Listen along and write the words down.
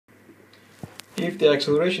If the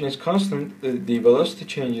acceleration is constant, the velocity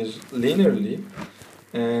changes linearly,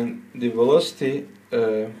 and the velocity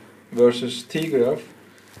versus t graph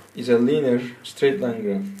is a linear straight line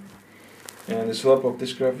graph. And the slope of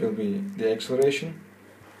this graph will be the acceleration.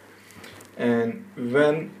 And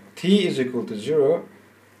when t is equal to 0,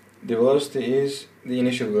 the velocity is the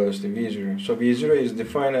initial velocity, v0. So v0 is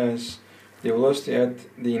defined as the velocity at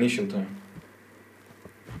the initial time.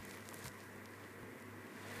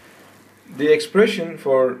 The expression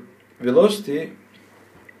for velocity,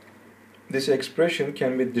 this expression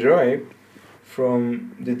can be derived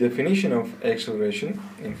from the definition of acceleration,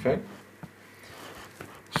 in fact.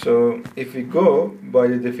 So if we go by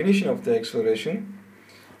the definition of the acceleration,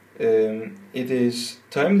 it is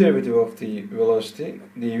time derivative of the velocity,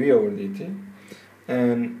 dv over dt,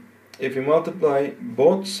 and if we multiply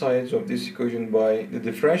both sides of this equation by the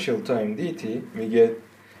differential time dt, we get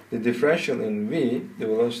the differential in v, the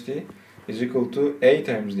velocity, is equal to a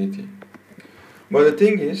times dt. But the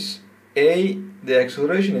thing is, the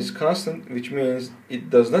acceleration is constant, which means it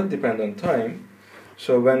does not depend on time.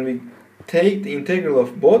 So when we take the integral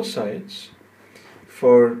of both sides,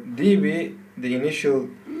 for dv, the initial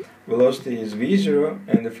velocity is v0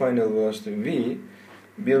 and the final velocity v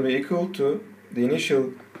will be equal to the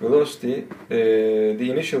initial velocity, the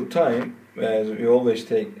initial time, as we always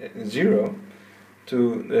take 0,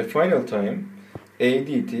 to the final time, a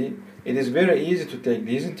dt. It is very easy to take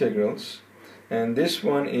these integrals, and this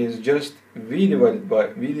one is just v divided by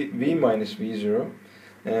v minus v0,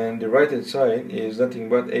 and the right hand side is nothing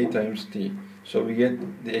but a times t. So we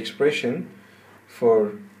get the expression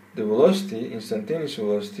for the velocity, instantaneous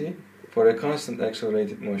velocity, for a constant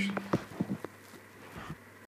accelerated motion.